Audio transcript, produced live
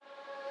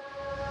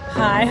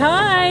Hi,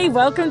 hi.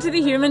 Welcome to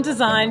the Human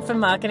Design for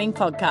Marketing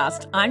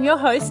podcast. I'm your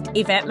host,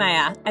 Yvette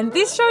Mayer, and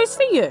this show's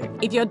for you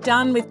if you're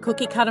done with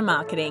cookie cutter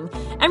marketing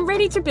and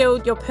ready to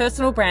build your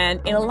personal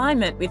brand in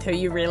alignment with who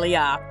you really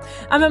are.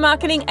 I'm a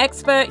marketing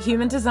expert,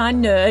 human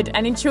design nerd,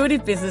 and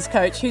intuitive business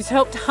coach who's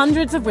helped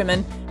hundreds of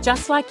women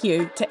just like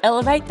you to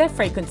elevate their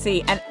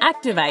frequency and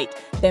activate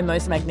their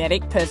most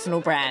magnetic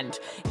personal brand.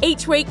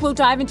 Each week, we'll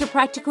dive into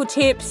practical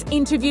tips,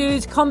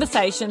 interviews,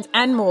 conversations,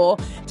 and more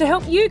to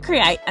help you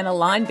create an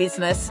aligned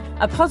business,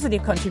 a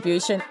positive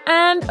contribution,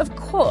 and of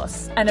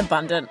course, an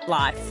abundant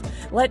life.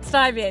 Let's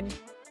dive in.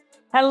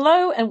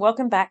 Hello, and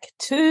welcome back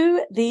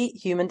to the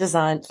Human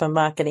Design for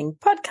Marketing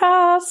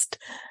podcast.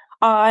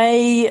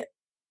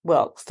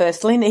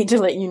 Firstly need to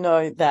let you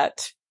know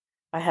that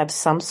I have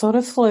some sort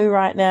of flu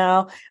right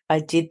now. I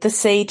did the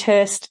C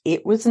test.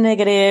 It was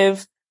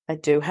negative. I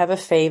do have a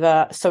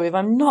fever. So if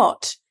I'm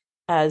not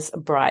as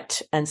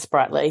bright and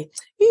sprightly,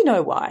 you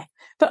know why.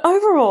 But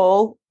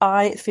overall,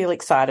 I feel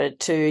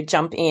excited to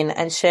jump in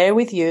and share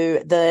with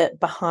you the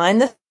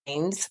behind the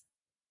scenes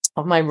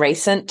of my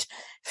recent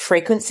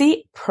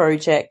frequency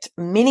project,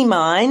 Mini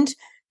Mind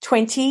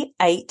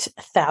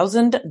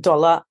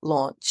 $28,000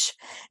 launch.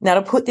 Now,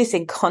 to put this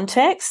in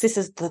context, this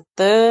is the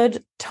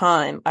third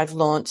time I've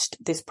launched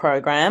this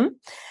program,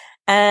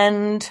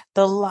 and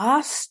the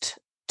last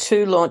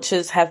two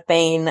launches have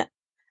been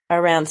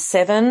around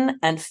 $7,000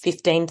 and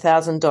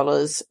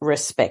 $15,000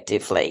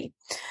 respectively.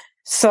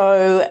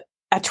 So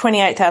a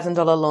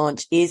 $28,000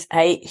 launch is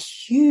a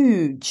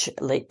huge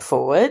leap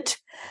forward,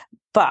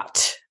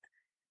 but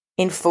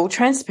in full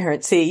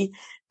transparency,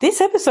 this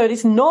episode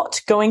is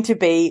not going to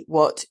be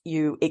what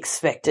you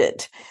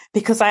expected,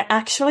 because I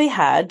actually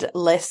had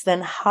less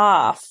than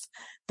half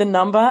the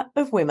number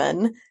of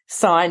women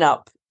sign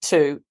up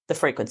to the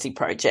Frequency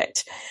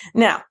Project.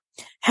 Now,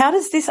 how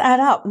does this add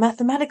up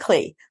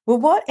mathematically? Well,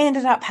 what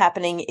ended up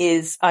happening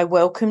is I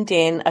welcomed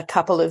in a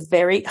couple of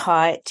very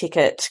high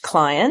ticket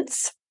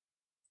clients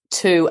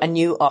to a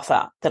new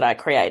offer that I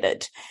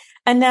created.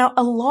 And now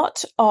a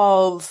lot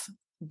of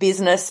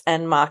business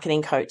and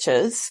marketing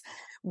coaches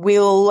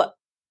will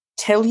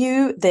tell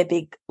you their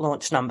big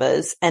launch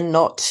numbers and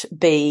not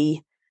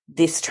be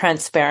this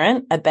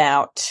transparent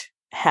about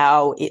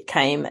how it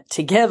came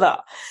together.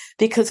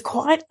 Because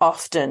quite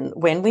often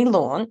when we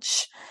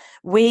launch,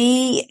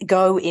 we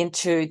go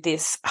into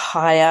this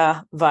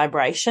higher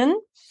vibration,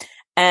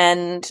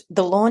 and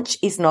the launch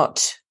is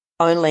not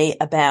only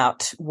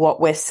about what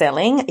we're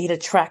selling, it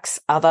attracts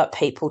other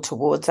people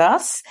towards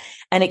us,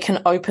 and it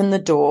can open the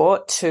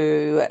door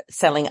to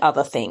selling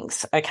other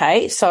things.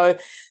 Okay. So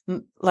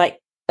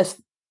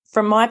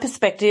from my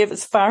perspective,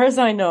 as far as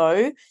I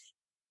know,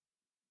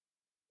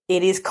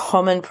 it is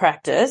common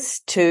practice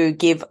to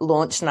give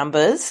launch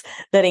numbers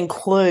that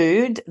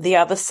include the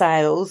other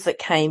sales that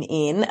came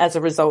in as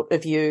a result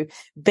of you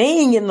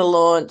being in the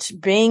launch,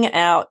 being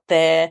out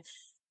there,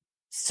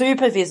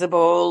 super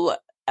visible,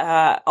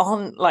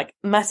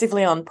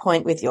 massively on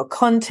point with your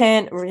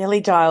content,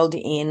 really dialed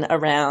in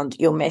around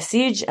your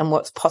message and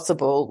what's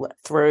possible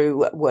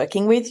through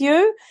working with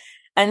you.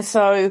 And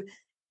so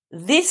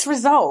this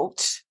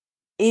result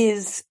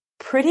is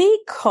pretty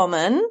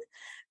common,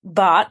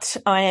 but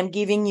I am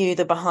giving you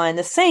the behind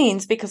the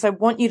scenes because I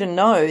want you to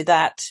know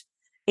that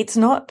it's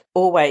not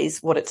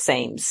always what it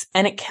seems,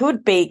 and it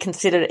could be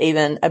considered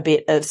even a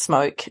bit of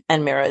smoke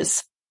and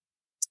mirrors.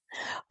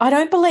 I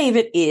don't believe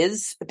it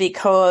is,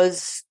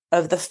 because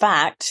of the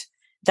fact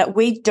that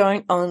we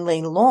don't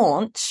only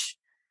launch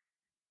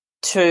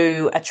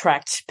to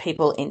attract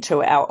people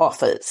into our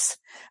offers.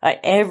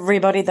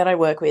 Everybody that I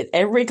work with,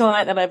 every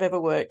client that I've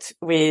ever worked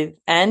with,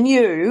 and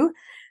you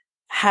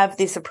have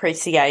this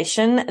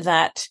appreciation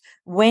that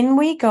when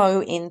we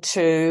go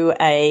into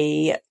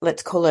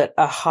let's call it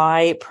a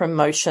high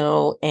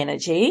promotional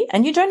energy,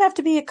 and you don't have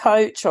to be a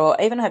coach or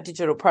even have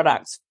digital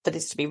products for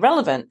this to be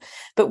relevant,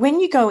 but when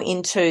you go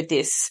into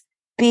this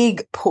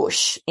big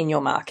push in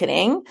your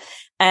marketing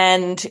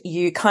and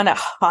you kind of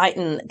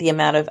heighten the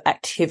amount of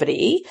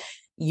activity,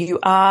 you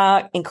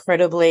are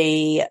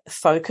incredibly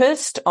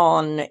focused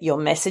on your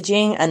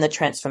messaging and the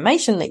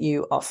transformation that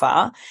you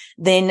offer,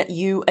 then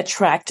you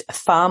attract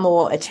far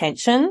more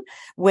attention,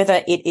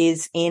 whether it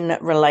is in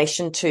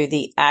relation to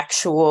the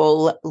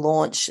actual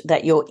launch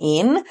that you're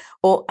in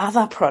or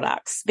other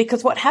products.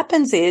 Because what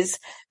happens is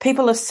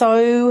people are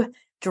so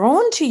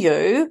drawn to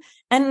you,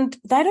 and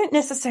they don't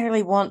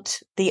necessarily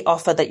want the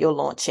offer that you're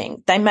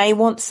launching. They may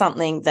want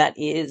something that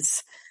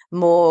is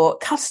more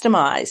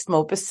customized,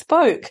 more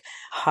bespoke,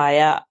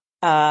 higher,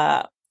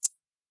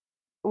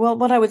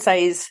 what I would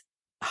say is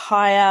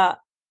higher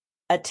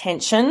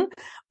attention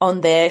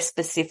on their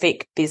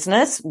specific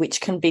business,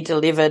 which can be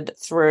delivered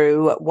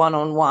through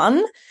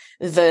one-on-one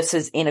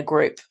versus in a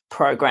group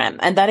program.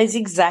 And that is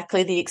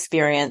exactly the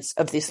experience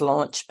of this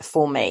launch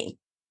for me.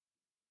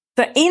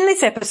 So in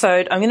this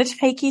episode, I'm going to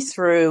take you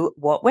through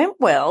what went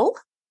well,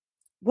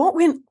 what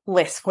went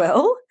less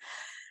well,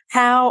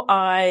 how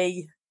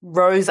I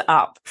rose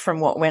up from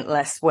what went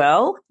less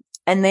well,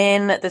 and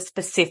then the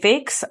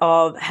specifics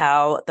of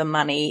how the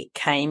money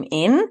came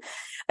in,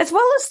 as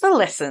well as the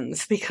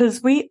lessons,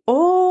 because we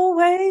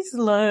always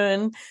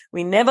learn,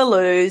 we never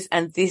lose,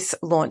 and this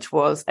launch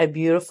was a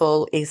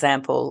beautiful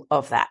example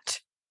of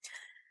that.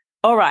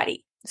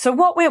 Alrighty, so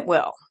what went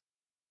well?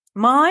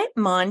 My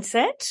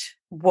mindset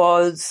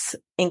was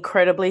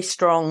incredibly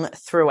strong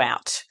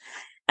throughout.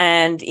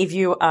 And if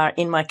you are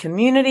in my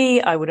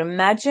community, I would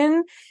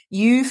imagine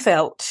you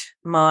felt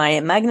my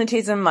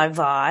magnetism, my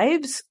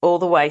vibes all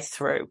the way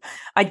through.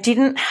 I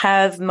didn't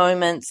have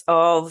moments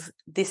of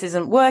this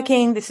isn't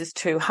working, this is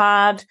too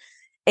hard,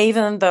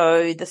 even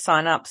though the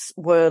signups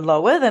were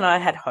lower than I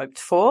had hoped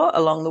for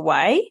along the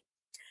way,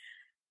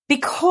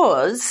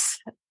 because,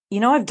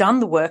 I've done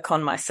the work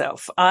on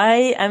myself.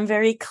 I am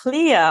very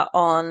clear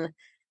on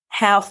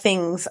how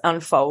things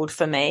unfold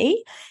for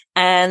me,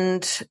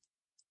 and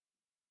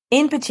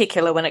in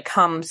particular, when it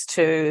comes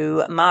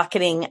to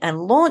marketing and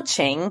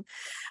launching,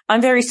 I'm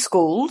very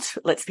schooled,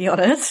 let's be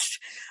honest,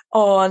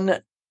 on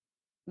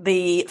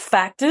the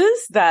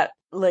factors that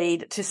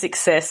lead to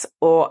success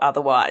or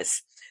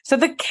otherwise. So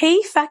the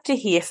key factor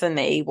here for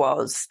me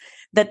was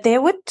that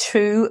there were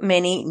too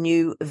many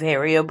new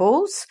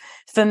variables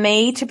for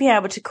me to be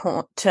able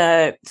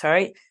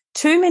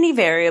too many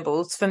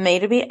variables for me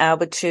to be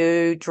able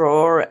to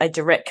draw a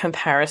direct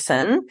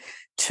comparison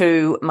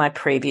to my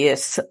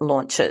previous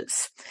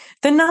launches.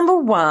 The number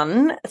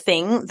one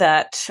thing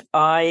that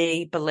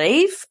I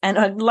believe, and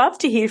I'd love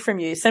to hear from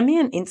you, send me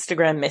an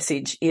Instagram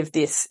message if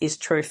this is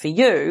true for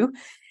you,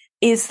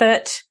 is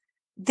that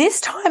this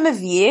time of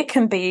year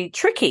can be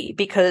tricky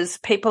because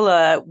people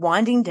are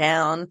winding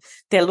down,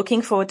 they're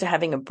looking forward to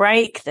having a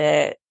break,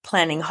 they're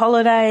planning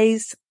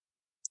holidays,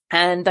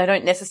 and they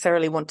don't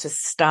necessarily want to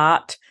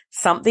start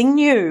something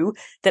new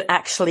that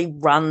actually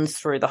runs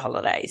through the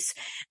holidays.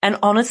 And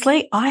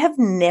honestly, I have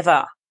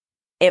never,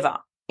 ever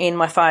in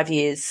my 5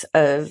 years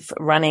of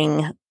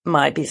running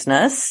my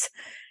business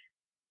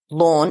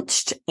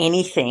launched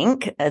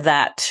anything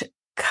that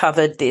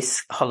covered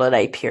this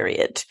holiday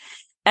period.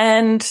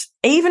 And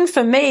even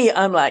for me,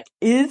 I'm like,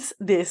 is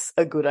this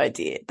a good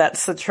idea?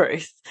 That's the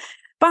truth.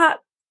 But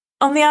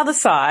on the other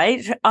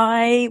side,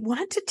 I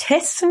wanted to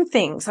test some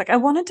things. Like I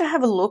wanted to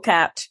have a look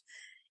at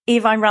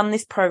if I run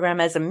this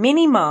program as a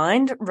mini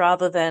mind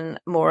rather than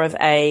more of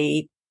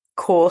a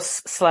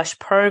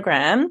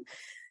course/program,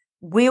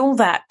 will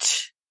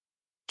that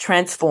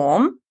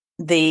transform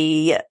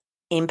the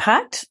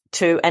impact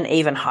to an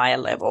even higher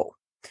level?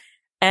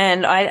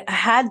 And I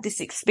had this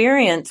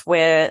experience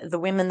where the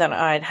women that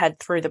I'd had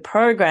through the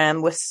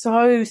program were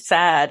so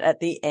sad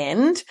at the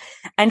end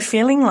and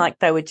feeling like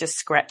they were just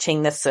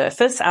scratching the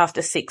surface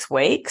after 6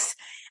 weeks.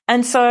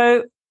 And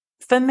so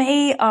for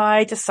me,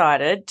 I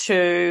decided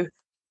to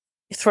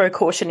throw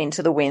caution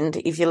into the wind,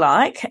 if you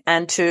like,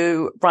 and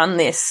to run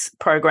this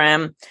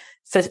program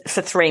for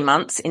 3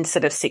 months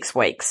instead of 6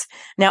 weeks.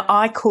 Now,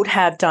 I could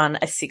have done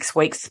a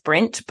 6-week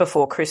sprint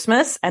before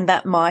Christmas, and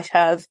that might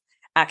have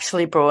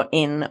actually brought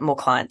in more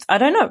clients. I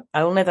don't know.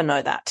 I will never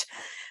know that.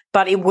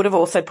 But it would have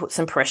also put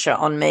some pressure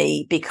on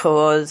me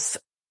because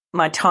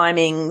my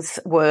timings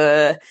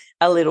were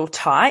a little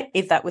tight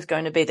if that was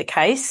going to be the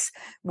case.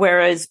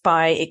 Whereas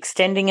by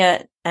extending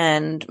it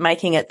and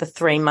making it the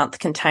 3-month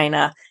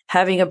container,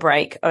 having a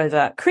break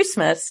over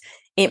Christmas,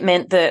 it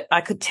meant that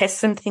I could test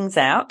some things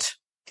out,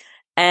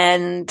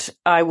 and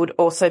I would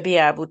also be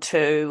able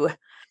to,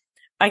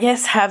 I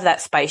guess, have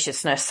that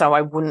spaciousness so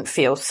I wouldn't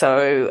feel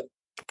so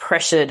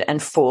pressured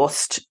and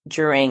forced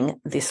during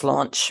this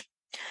launch.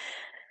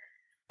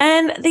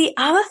 And the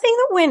other thing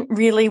that went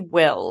really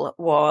well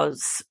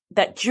was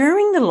that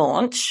during the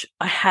launch,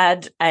 I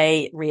had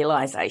a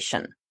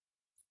realization.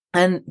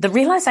 And the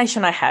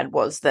realization I had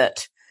was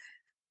that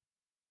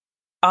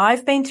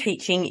I've been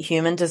teaching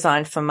human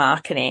design for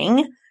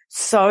marketing,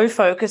 so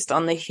focused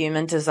on the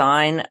human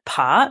design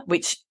part,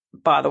 which,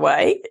 by the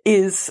way,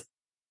 is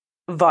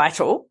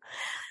vital.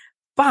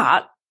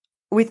 But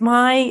with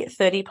my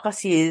 30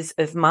 plus years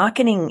of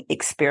marketing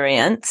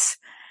experience,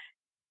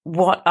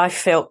 what I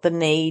felt the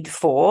need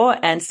for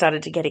and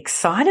started to get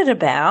excited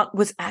about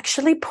was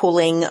actually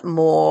pulling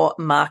more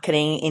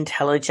marketing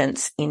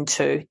intelligence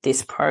into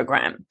this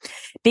program.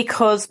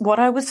 Because what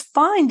I was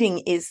finding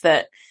is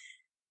that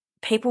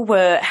people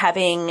were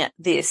having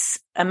this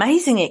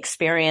amazing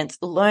experience,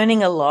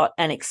 learning a lot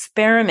and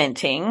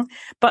experimenting.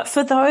 But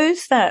for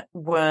those that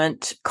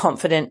weren't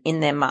confident in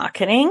their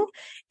marketing,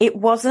 it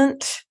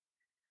wasn't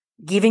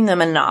giving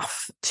them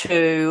enough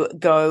to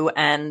go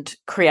and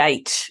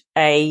create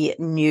a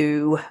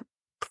new,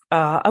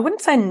 I wouldn't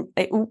say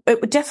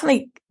it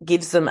definitely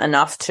gives them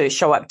enough to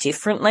show up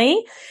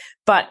differently.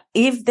 But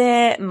if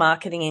their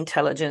marketing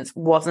intelligence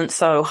wasn't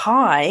so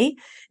high,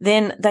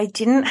 then they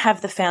didn't have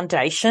the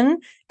foundation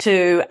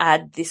to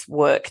add this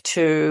work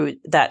to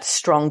that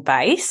strong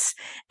base.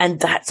 And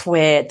that's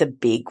where the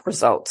big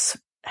results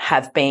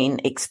have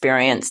been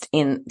experienced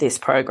in this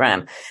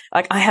program.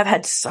 Like, I have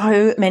had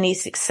so many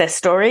success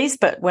stories,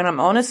 but when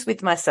I'm honest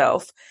with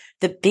myself,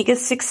 the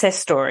biggest success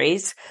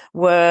stories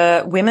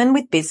were women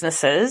with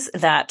businesses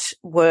that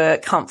were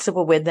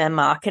comfortable with their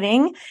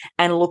marketing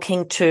and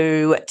looking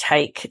to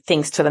take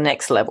things to the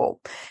next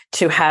level,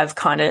 to have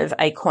kind of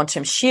a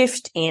quantum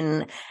shift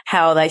in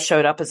how they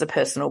showed up as a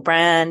personal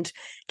brand,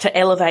 to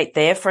elevate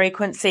their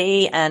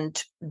frequency.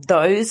 And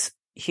those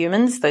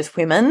humans, those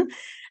women,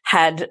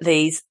 had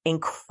these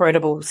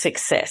incredible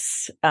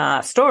success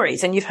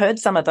stories. And you've heard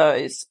some of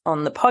those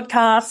on the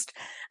podcast.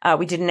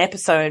 We did an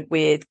episode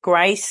with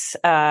Grace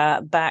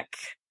back,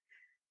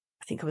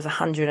 I think it was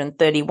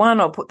 131.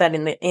 I'll put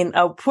that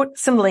I'll put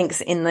some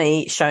links in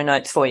the show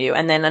notes for you.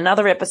 And then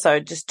another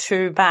episode just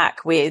 2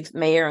 back with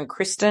Mia and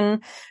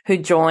Kristen, who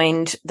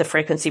joined the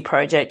Frequency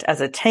Project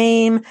as a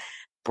team.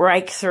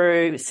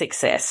 Breakthrough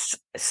success,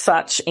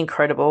 such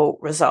incredible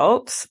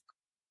results.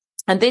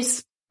 And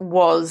this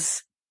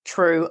was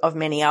true of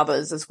many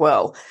others as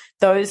well.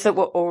 Those that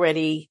were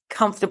already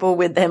comfortable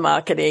with their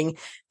marketing,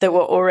 that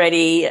were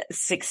already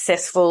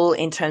successful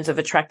in terms of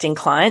attracting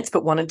clients,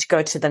 but wanted to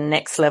go to the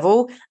next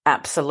level,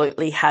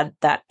 absolutely had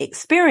that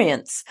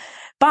experience.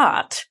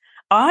 But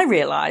I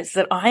realized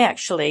that I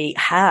actually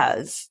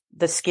have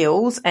the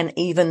skills and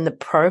even the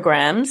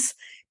programs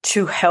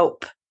to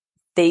help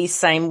these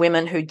same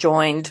women who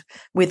joined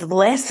with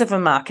less of a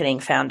marketing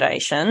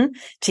foundation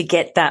to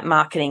get that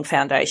marketing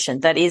foundation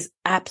that is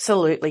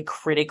absolutely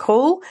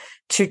critical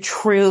to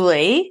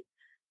truly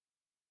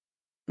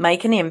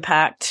make an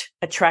impact,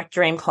 attract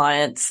dream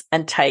clients,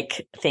 and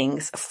take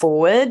things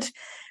forward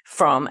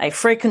from a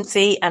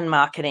frequency and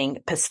marketing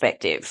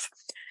perspective.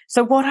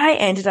 So what I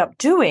ended up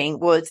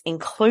doing was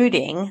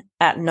including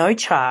at no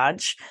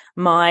charge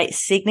my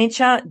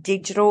signature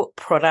digital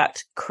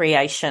product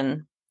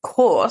creation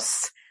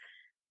course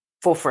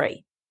for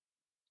free.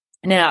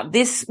 Now,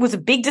 this was a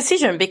big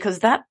decision because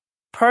that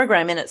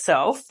program in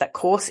itself, that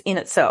course in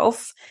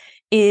itself,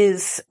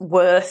 is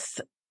worth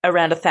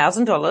around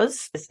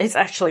 $1,000. It's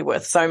actually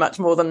worth so much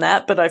more than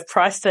that, but I've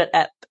priced it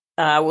at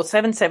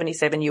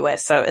 $777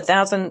 US, so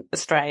 1,000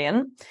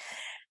 Australian.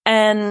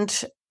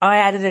 And I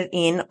added it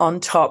in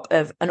on top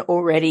of an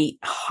already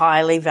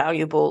highly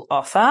valuable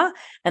offer,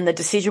 and the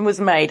decision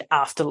was made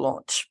after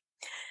launch.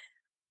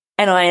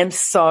 And I am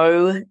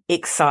so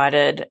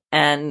excited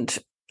and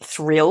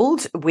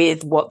thrilled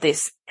with what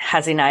this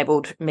has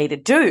enabled me to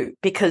do,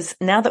 because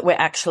now that we're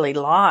actually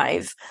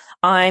live,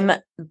 I'm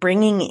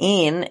bringing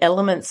in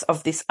elements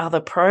of this other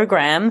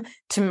program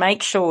to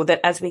make sure that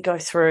as we go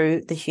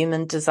through the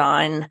human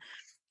design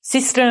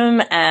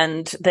system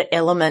and the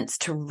elements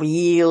to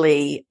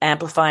really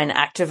amplify and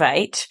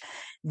activate,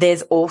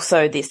 there's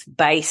also this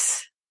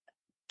base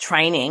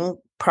training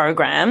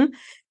program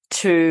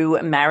to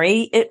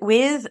marry it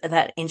with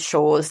that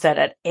ensures that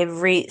at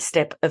every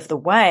step of the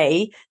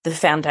way, the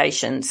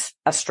foundations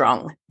are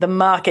strong. The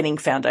marketing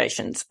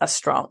foundations are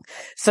strong.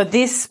 So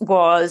this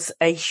was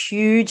a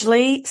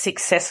hugely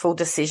successful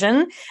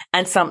decision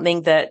and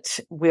something that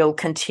will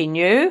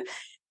continue.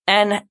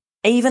 And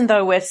even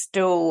though we're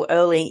still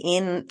early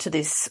into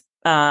this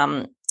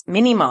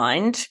mini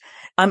mind,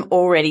 I'm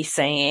already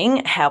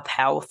seeing how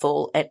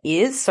powerful it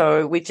is.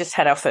 So we've just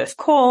had our first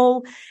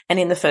call, and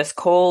in the first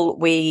call,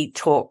 we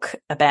talk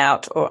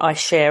about, or I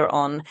share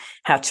on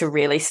how to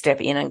really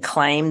step in and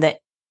claim the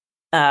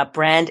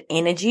brand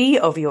energy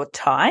of your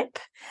type,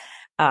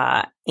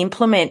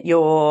 implement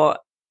your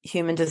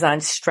human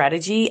design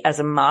strategy as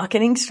a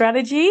marketing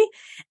strategy,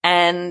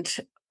 and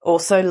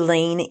also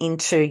lean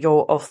into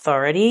your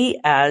authority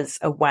as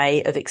a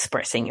way of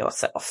expressing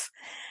yourself.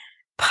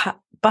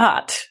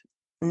 But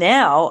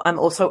now I'm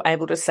also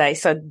able to say,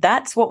 so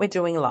that's what we're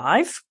doing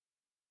live.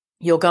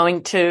 You're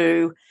going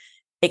to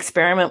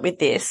experiment with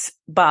this,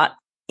 but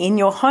in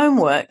your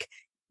homework,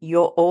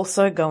 you're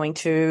also going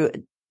to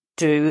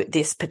do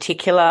this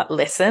particular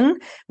lesson,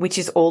 which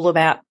is all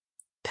about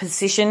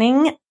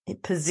positioning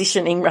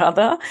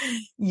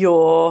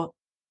your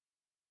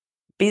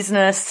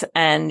business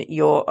and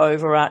your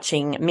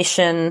overarching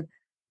mission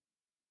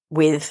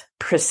with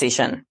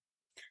precision.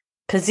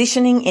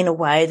 Positioning in a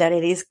way that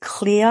it is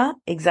clear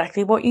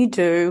exactly what you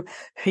do,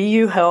 who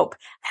you help,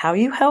 how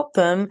you help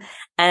them,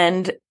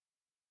 and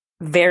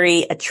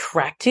very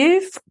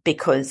attractive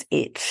because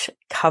it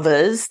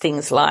covers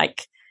things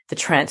like the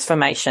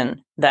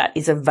transformation that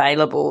is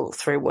available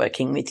through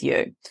working with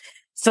you.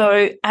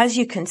 So as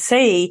you can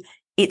see,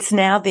 it's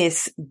now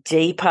this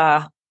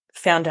deeper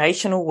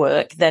foundational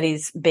work that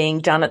is being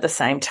done at the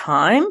same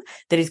time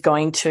that is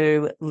going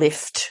to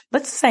lift,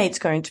 let's say it's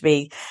going to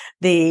be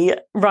the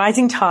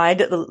rising tide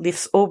that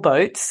lifts all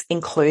boats,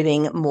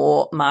 including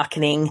more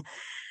marketing.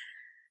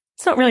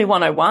 It's not really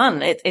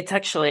 101. It's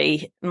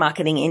actually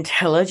marketing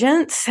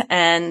intelligence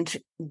and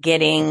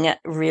getting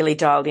really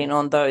dialed in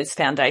on those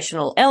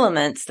foundational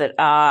elements that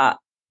are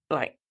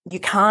like, you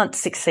can't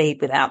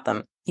succeed without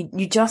them.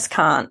 You just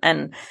can't.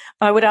 And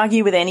I would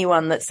argue with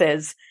anyone that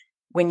says,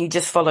 when you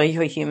just follow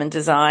your human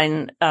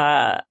design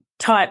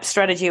type,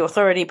 strategy,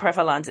 authority,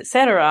 profile lines,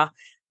 etc.,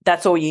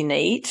 that's all you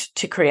need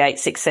to create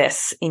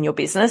success in your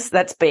business.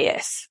 That's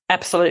BS,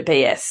 absolute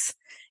BS.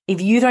 If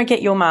you don't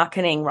get your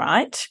marketing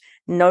right,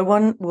 no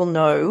one will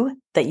know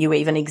that you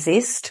even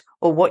exist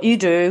or what you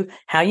do,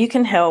 how you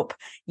can help.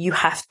 You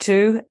have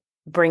to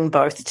bring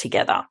both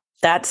together.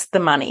 That's the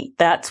money.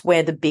 That's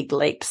where the big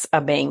leaps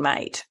are being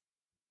made.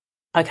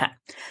 Okay.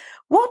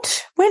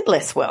 What went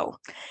less well?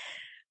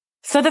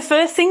 So the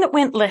first thing that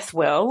went less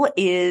well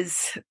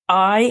is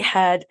I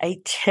had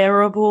a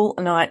terrible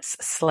night's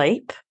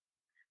sleep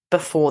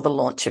before the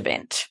launch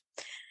event.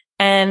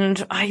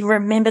 And I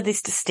remember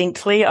this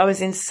distinctly. I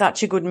was in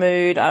such a good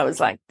mood. I was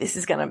like, this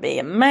is going to be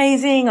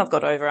amazing. I've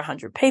got over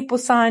 100 people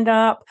signed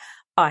up.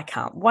 I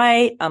can't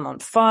wait. I'm on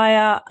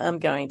fire. I'm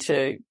going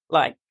to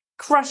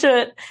crush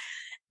it.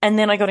 And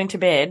then I got into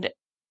bed.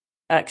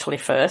 Actually,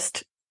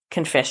 first,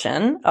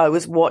 confession, I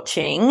was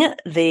watching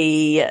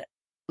the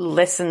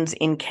Lessons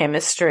in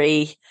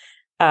Chemistry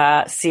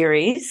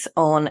series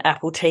on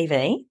Apple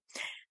TV.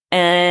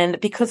 And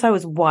because I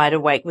was wide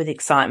awake with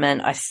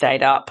excitement, I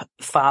stayed up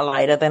far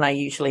later than I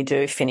usually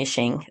do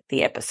finishing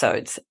the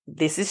episodes.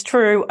 This is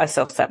true. I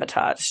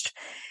self-sabotaged.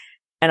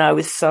 And I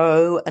was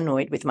so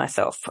annoyed with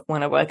myself.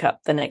 When I woke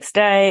up the next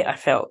day, I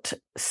felt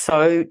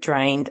so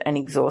drained and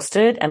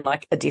exhausted and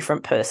like a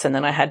different person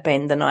than I had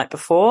been the night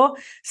before.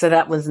 So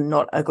that was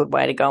not a good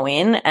way to go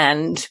in,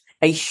 and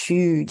a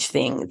huge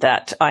thing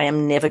that I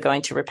am never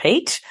going to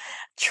repeat.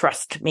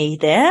 Trust me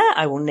there.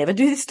 I will never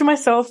do this to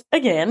myself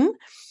again.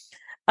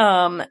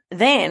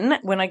 Then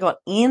when I got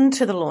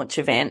into the launch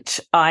event,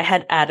 I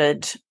had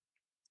added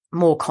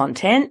more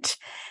content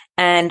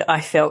and I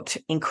felt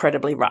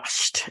incredibly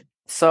rushed.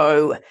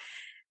 So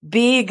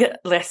big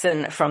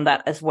lesson from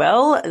that as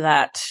well,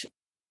 that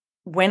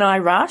when I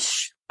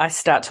rush, I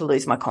start to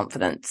lose my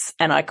confidence,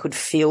 and I could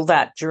feel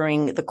that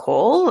during the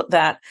call.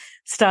 That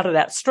started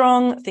out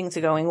strong, things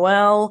are going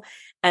well.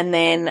 And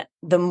then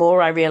the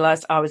more I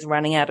realized I was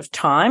running out of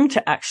time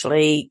to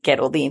actually get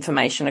all the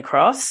information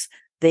across,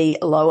 the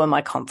lower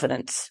my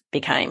confidence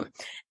became,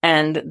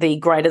 and the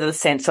greater the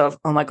sense of,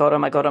 oh my God,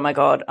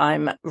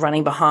 I'm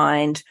running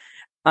behind,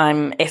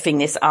 I'm effing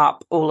this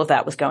up. All of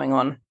that was going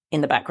on in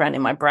the background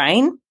in my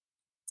brain.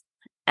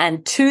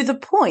 And to the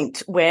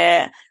point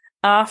where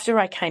after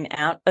I came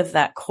out of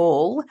that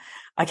call,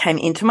 I came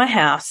into my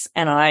house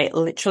and I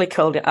literally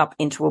curled it up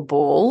into a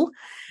ball,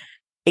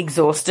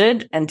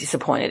 exhausted and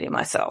disappointed in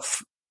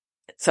myself.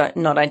 So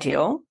not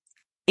ideal.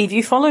 If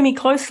you follow me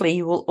closely,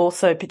 you will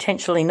also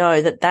potentially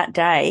know that that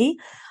day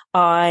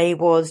I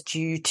was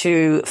due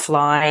to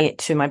fly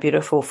to my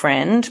beautiful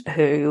friend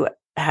who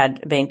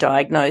had been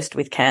diagnosed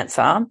with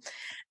cancer,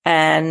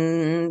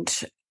 and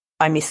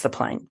I missed the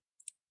plane.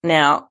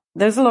 Now,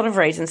 there's a lot of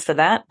reasons for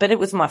that, but it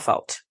was my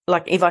fault.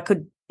 Like if I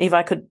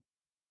could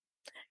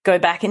go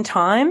back in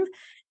time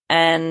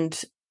and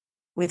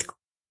with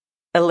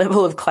a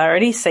level of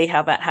clarity see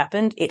how that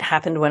happened, it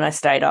happened when I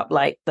stayed up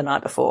late the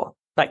night before.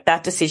 Like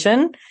that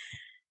decision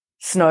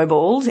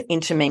snowballed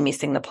into me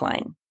missing the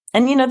plane.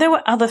 And, there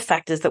were other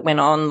factors that went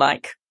on,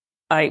 like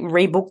I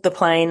rebooked the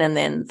plane and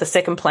then the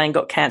second plane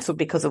got cancelled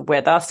because of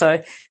weather.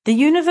 So the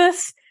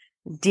universe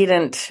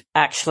didn't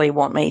actually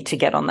want me to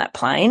get on that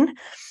plane.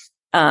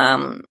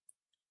 And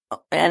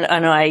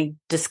I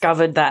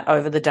discovered that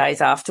over the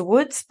days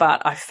afterwards,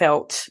 but I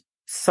felt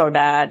so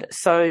bad,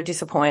 so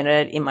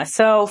disappointed in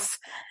myself.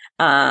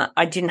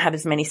 I didn't have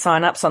as many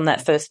signups on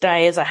that first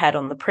day as I had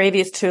on the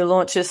previous 2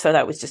 launches. So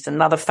that was just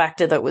another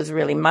factor that was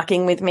really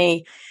mucking with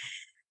me.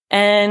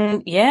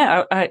 And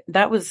yeah,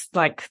 that was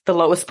like the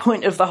lowest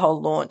point of the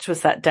whole launch,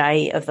 was that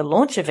day of the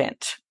launch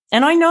event.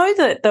 And I know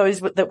that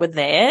those that were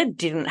there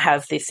didn't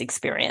have this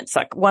experience.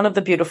 Like one of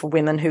the beautiful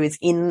women who is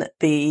in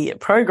the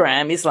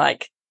program is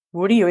like,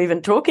 what are you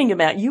even talking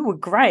about? You were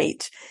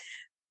great.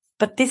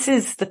 But this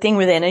is the thing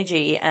with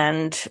energy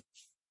and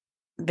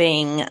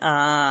being,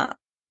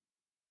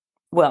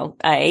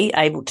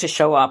 able to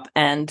show up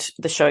and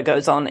the show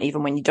goes on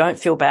even when you don't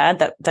feel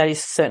bad. That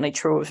is certainly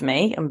true of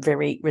me. I'm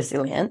very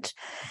resilient.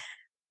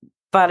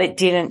 But it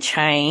didn't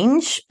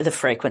change the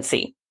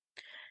frequency.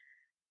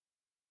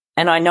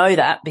 And I know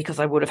that because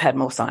I would have had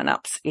more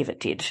signups if it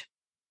did.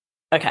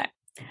 Okay.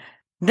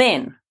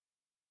 Then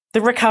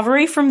the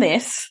recovery from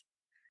this,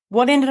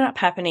 what ended up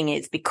happening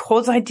is,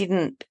 because I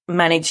didn't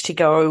manage to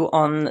go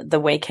on the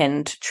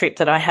weekend trip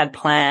that I had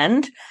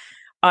planned,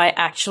 I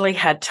actually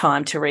had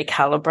time to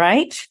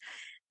recalibrate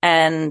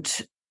and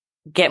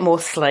get more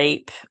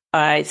sleep.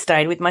 I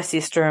stayed with my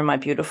sister and my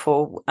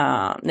beautiful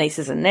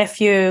nieces and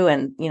nephew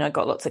and,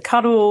 got lots of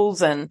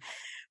cuddles, and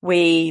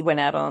we went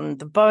out on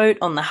the boat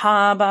on the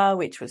harbour,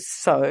 which was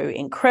so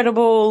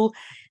incredible.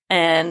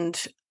 And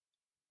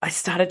I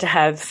started to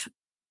have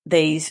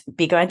these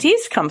big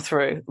ideas come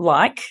through,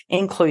 like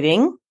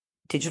including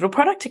Digital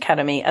Product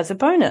Academy as a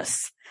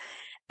bonus.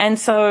 And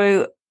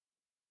so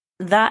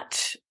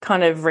that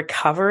kind of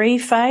recovery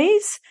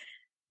phase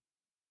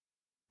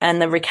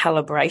and the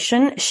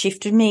recalibration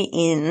shifted me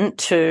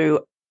into,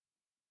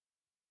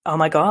 oh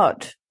my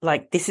God,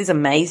 like this is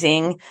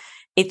amazing.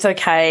 It's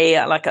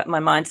okay. Like my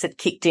mindset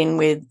kicked in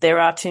with, there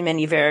are too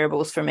many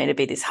variables for me to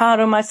be this hard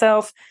on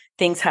myself.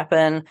 Things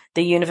happen.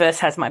 The universe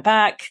has my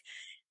back.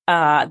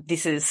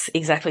 This is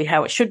exactly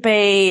how it should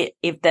be.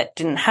 If that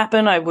didn't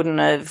happen, I wouldn't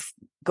have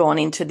gone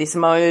into this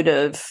mode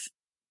of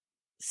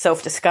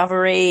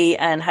self-discovery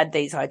and had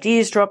these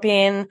ideas drop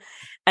in.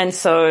 And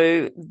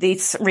so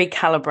this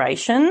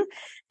recalibration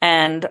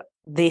and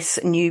this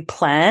new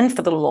plan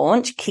for the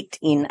launch kicked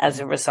in as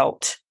a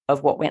result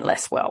of what went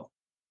less well.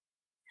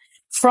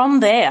 From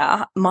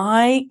there,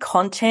 my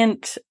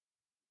content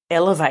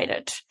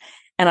elevated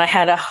and I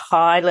had a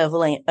high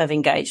level of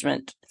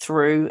engagement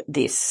through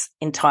this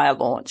entire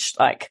launch.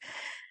 Like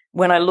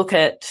when I look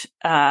at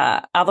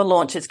other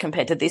launches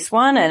compared to this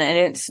one, and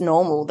it's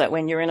normal that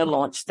when you're in a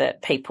launch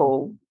that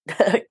people,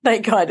 they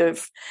kind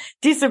of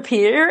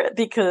disappear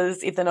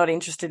because if they're not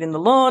interested in the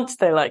launch,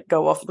 they like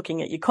go off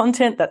looking at your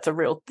content. That's a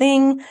real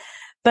thing.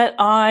 But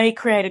I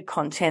created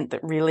content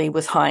that really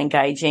was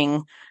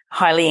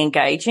highly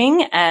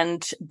engaging,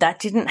 and that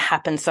didn't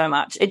happen so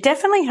much. It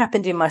definitely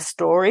happened in my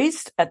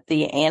stories at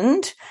the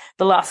end.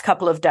 The last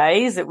couple of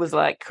days, it was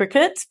like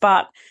crickets,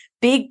 but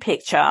big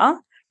picture,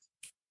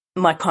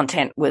 my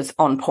content was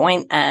on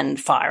point and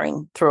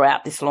firing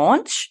throughout this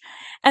launch.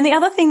 And the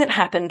other thing that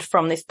happened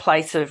from this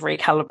place of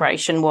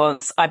recalibration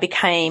was I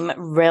became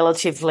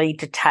relatively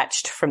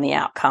detached from the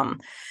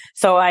outcome.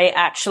 So I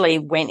actually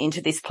went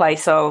into this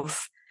place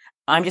of,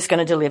 I'm just going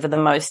to deliver the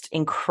most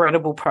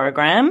incredible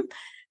program.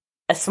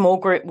 A small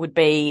group would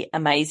be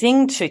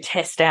amazing to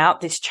test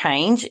out this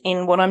change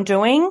in what I'm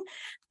doing.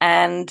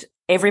 And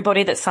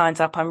everybody that signs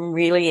up, I'm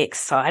really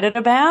excited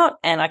about,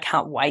 and I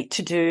can't wait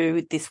to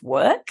do this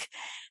work.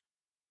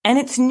 And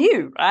it's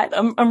new, right?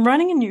 I'm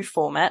running a new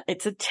format.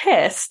 It's a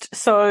test.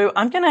 So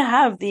I'm going to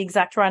have the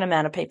exact right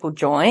amount of people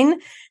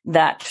join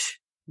that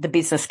the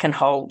business can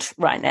hold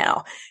right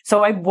now.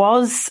 So I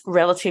was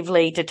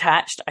relatively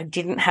detached. I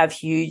didn't have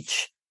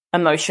huge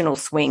emotional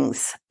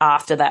swings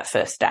after that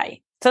first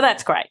day. So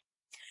that's great.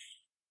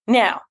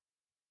 Now,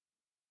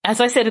 as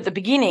I said at the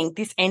beginning,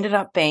 this ended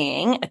up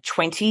being a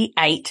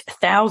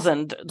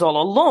 $28,000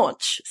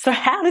 launch. So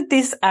how did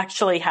this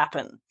actually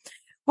happen?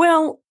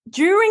 Well,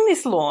 during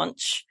this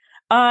launch,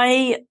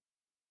 I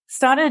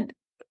started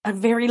a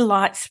very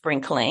light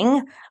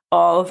sprinkling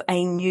of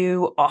a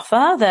new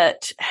offer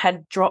that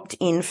had dropped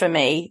in for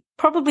me,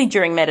 probably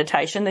during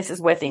meditation. This is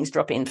where things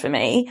drop in for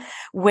me,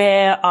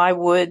 where I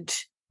would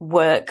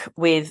work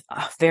with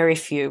very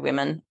few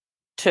women,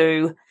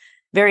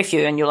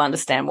 and you'll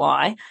understand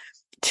why,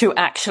 to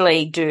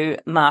actually do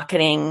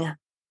marketing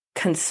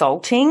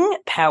consulting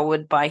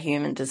powered by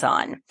human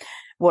design.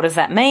 What does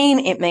that mean?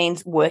 It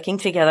means working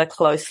together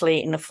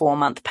closely in a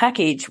 4-month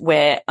package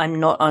where I'm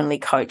not only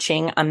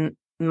coaching, I'm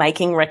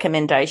making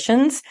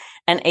recommendations,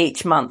 and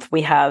each month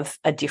we have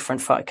a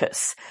different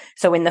focus.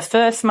 So in the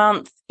first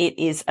month, it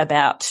is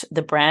about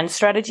the brand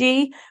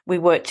strategy. We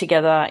work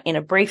together in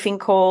a briefing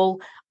call.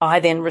 I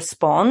then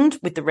respond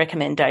with the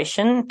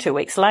recommendation 2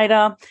 weeks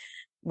later.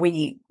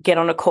 We get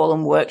on a call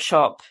and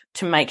workshop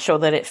to make sure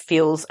that it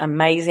feels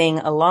amazing,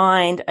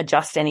 aligned,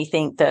 adjust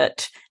anything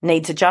that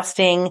needs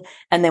adjusting.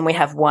 And then we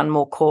have one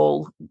more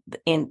call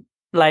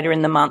later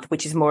in the month,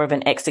 which is more of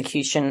an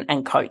execution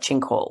and coaching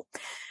call.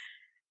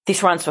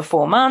 This runs for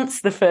 4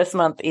 months. The first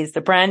month is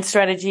the brand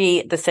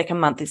strategy. The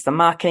second month is the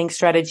marketing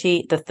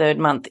strategy. The third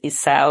month is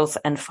sales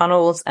and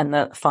funnels. And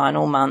the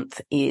final month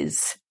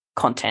is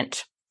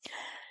content.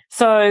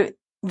 So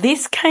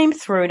this came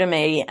through to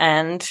me,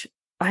 and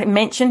I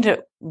mentioned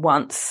it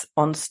once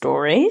on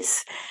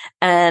stories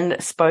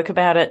and spoke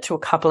about it to a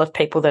couple of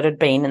people that had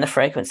been in the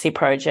Frequency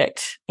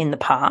Project in the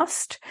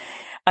past.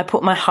 I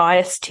put my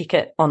highest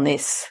ticket on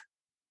this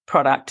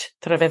product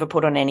that I've ever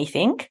put on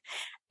anything,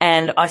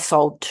 and I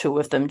sold 2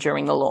 of them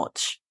during the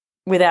launch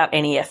without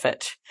any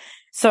effort.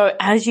 So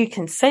as you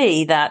can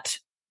see, that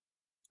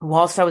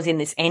whilst I was in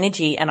this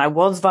energy and I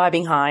was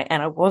vibing high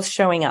and I was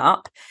showing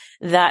up,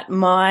 that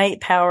my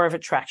power of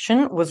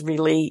attraction was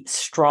really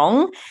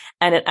strong,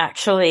 and it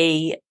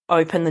actually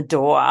opened the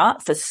door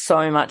for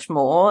so much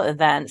more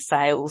than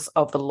sales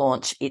of the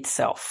launch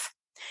itself.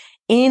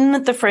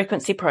 In the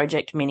Frequency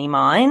Project Mini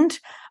Mind,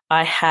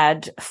 I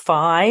had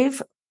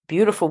 5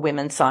 beautiful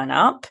women sign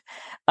up.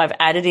 I've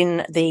added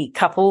in the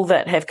couple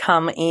that have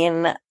come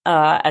in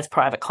as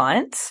private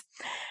clients.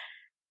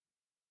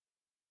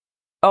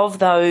 Of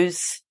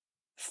those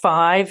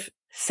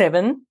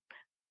 7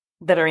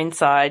 that are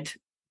inside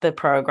the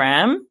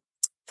program,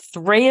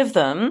 3 of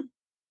them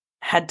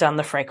had done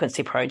the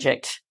Frequency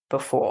Project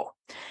before.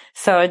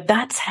 So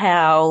that's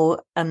how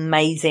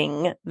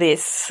amazing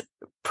this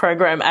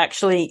program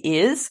actually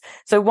is.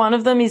 So one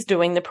of them is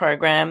doing the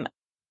program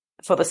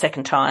for the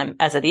second time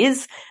as it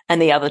is, and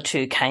the other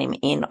 2 came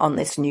in on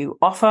this new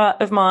offer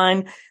of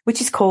mine, which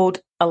is called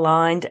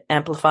Aligned,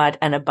 Amplified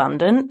and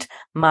Abundant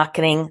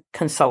Marketing,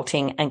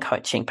 Consulting and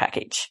Coaching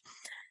Package.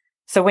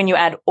 So when you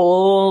add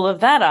all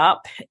of that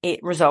up, it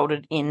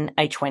resulted in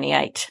a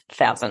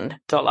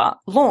 $28,000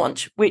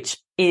 launch, which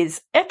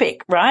is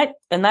epic, right?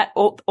 And that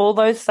all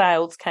those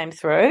sales came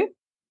through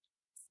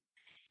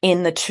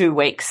in the 2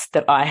 weeks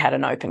that I had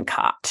an open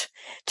cart.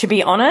 To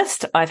be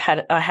honest, I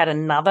had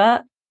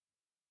another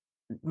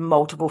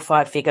multiple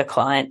 5-figure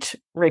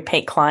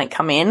repeat client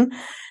come in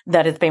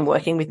that has been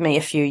working with me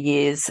a few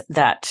years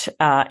that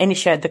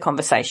initiated the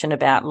conversation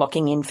about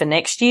locking in for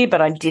next year,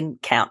 but I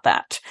didn't count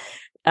that.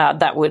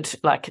 That would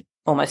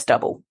almost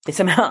double this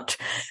amount.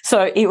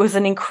 So it was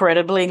an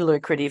incredibly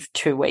lucrative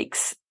 2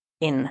 weeks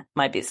in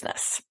my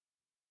business.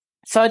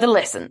 So the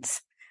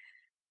lessons.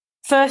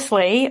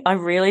 Firstly, I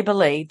really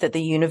believe that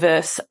the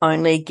universe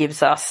only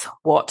gives us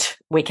what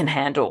we can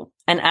handle.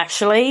 And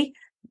actually,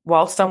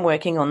 whilst I'm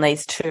working on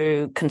these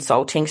 2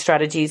 consulting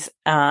strategies,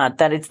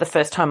 that is the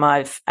first time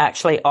I've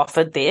actually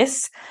offered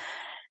this.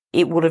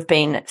 It would have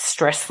been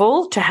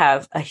stressful to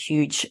have a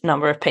huge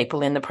number of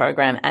people in the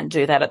program and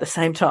do that at the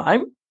same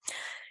time.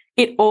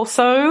 It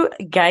also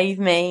gave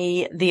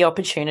me the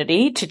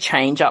opportunity to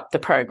change up the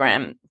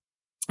program.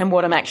 And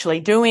what I'm actually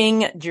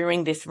doing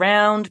during this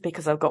round,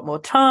 because I've got more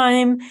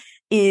time,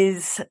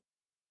 is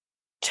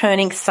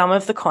turning some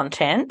of the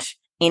content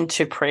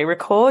into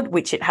pre-record,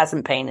 which it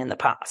hasn't been in the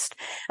past.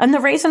 And the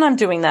reason I'm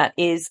doing that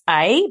is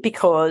A,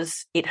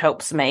 because it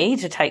helps me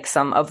to take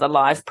some of the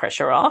live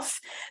pressure off,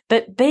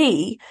 but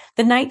B,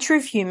 the nature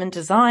of human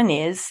design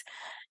is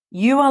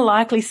you are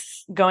likely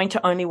going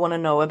to only want to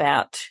know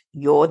about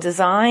your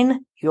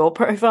design, your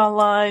profile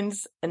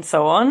lines, and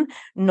so on,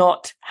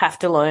 not have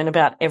to learn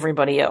about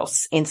everybody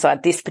else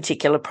inside this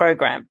particular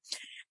program.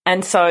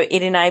 And so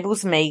it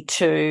enables me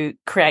to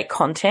create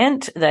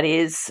content that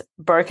is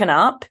broken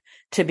up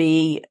to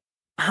be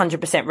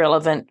 100%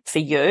 relevant for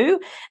you.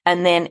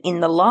 And then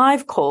in the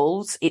live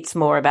calls, it's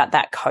more about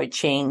that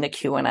coaching, the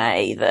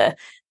Q&A, the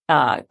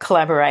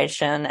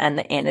collaboration and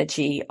the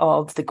energy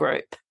of the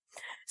group.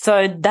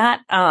 So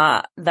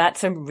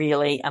that's a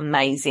really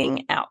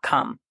amazing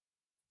outcome.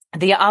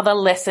 The other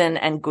lesson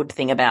and good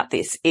thing about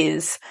this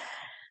is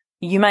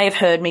you may have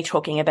heard me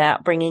talking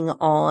about bringing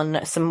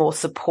on some more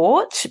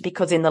support,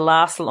 because in the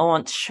last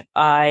launch,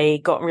 I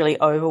got really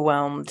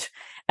overwhelmed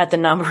at the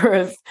number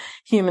of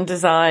human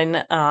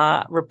design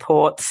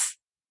reports,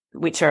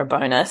 which are a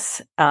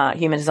bonus,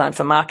 human design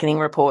for marketing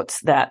reports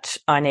that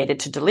I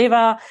needed to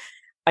deliver.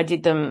 I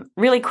did them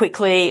really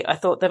quickly. I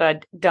thought that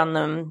I'd done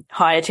them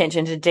high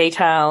attention to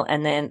detail,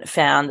 and then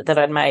found that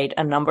I'd made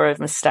a number of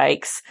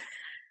mistakes.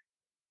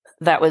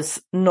 That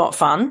was not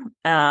fun.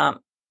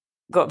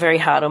 Got very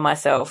hard on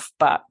myself,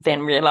 but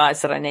then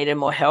realized that I needed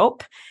more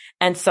help.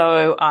 And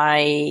so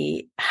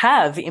I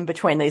have, in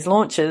between these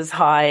launches,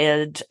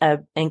 hired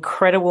an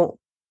incredible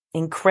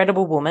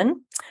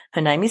woman.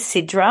 Her name is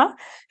Sidra,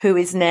 who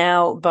is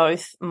now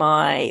both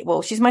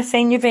she's my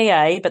senior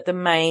VA, but the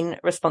main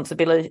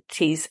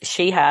responsibilities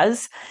she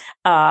has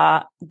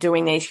are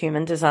doing these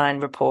human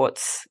design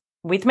reports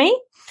with me.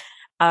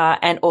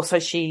 And also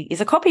she is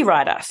a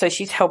copywriter. So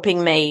she's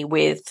helping me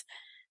with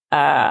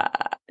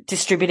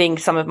distributing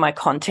some of my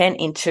content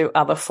into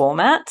other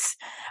formats.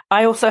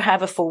 I also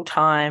have a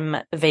full-time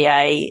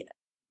VA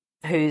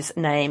whose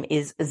name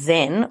is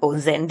Zen, or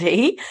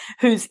Zendi,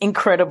 who's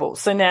incredible.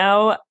 So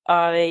now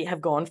I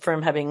have gone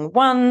from having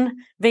 1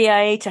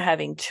 VA to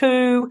having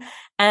 2.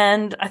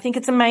 And I think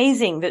it's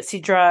amazing that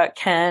Sidra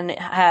can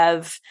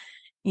have,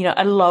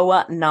 a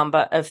lower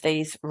number of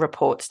these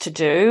reports to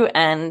do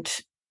and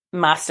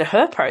master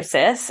her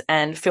process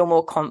and feel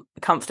more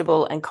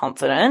comfortable and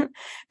confident,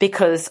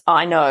 because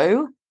I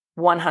know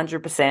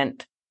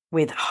 100%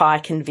 with high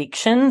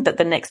conviction that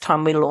the next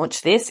time we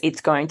launch this,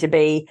 it's going to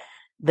be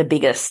the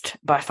biggest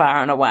by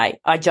far and away.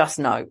 I just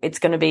know it's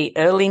going to be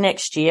early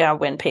next year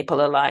when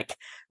people are like,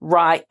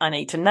 right, I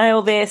need to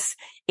nail this.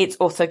 It's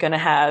also going to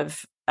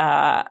have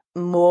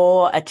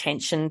more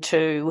attention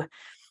to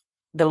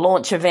the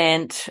launch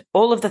event,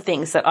 all of the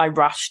things that I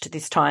rushed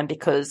this time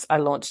because I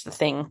launched the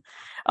thing.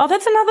 Oh,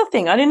 that's another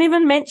thing. I didn't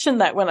even mention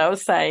that when I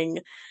was saying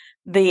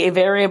the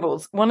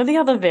variables. One of the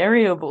other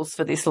variables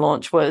for this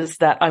launch was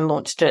that I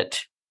launched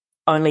it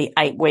only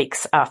 8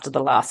 weeks after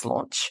the last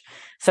launch.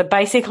 So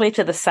basically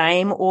to the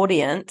same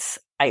audience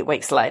 8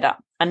 weeks later.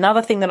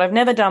 Another thing that I've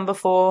never done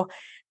before,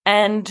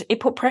 and it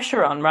put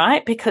pressure on,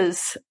 right?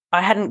 Because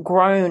I hadn't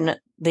grown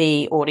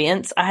the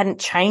audience. I hadn't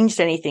changed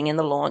anything in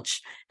the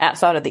launch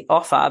outside of the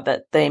offer,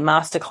 but the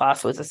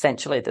masterclass was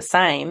essentially the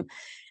same.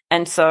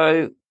 And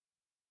so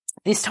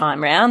this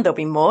time round, there'll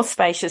be more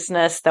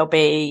spaciousness. There'll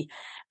be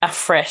a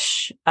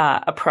fresh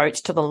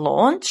approach to the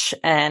launch,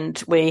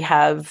 and we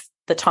have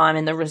the time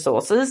and the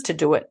resources to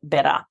do it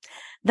better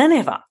than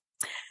ever.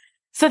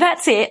 So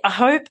that's it. I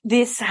hope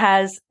this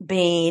has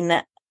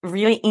been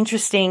really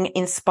interesting,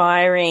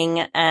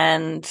 inspiring,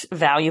 and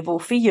valuable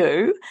for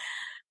you.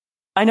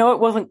 I know it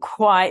wasn't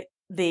quite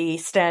the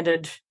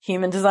standard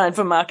human design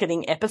for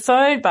marketing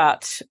episode,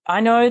 but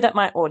I know that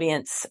my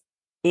audience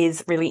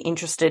is really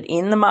interested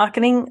in the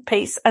marketing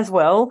piece as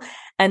well.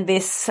 And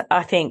this,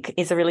 I think,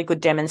 is a really good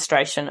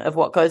demonstration of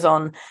what goes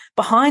on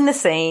behind the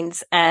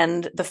scenes,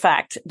 and the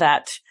fact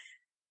that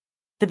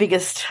the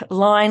biggest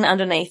line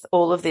underneath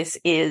all of this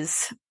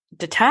is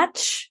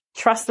detach,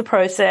 trust the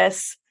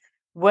process,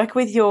 work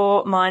with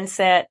your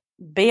mindset,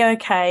 be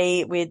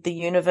okay with the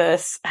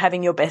universe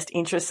having your best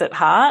interests at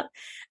heart.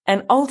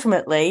 And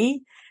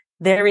ultimately,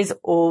 there is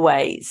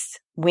always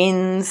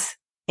wins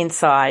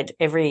inside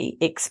every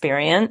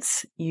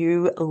experience.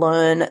 You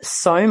learn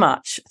so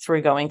much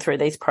through going through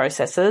these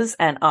processes.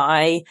 And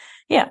I'm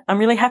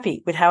really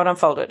happy with how it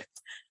unfolded.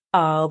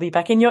 I'll be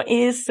back in your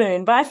ears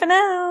soon. Bye for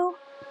now.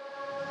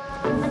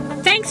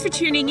 Thanks for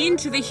tuning in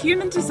to the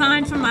Human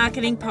Design for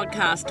Marketing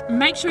podcast.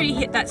 Make sure you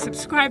hit that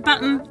subscribe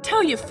button,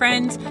 tell your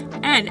friends,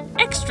 and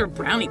extra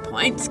brownie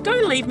points, go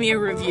leave me a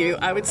review.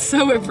 I would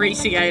so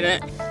appreciate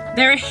it.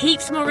 There are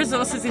heaps more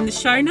resources in the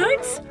show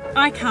notes.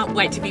 I can't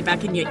wait to be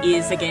back in your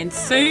ears again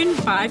soon.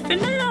 Bye for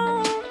now.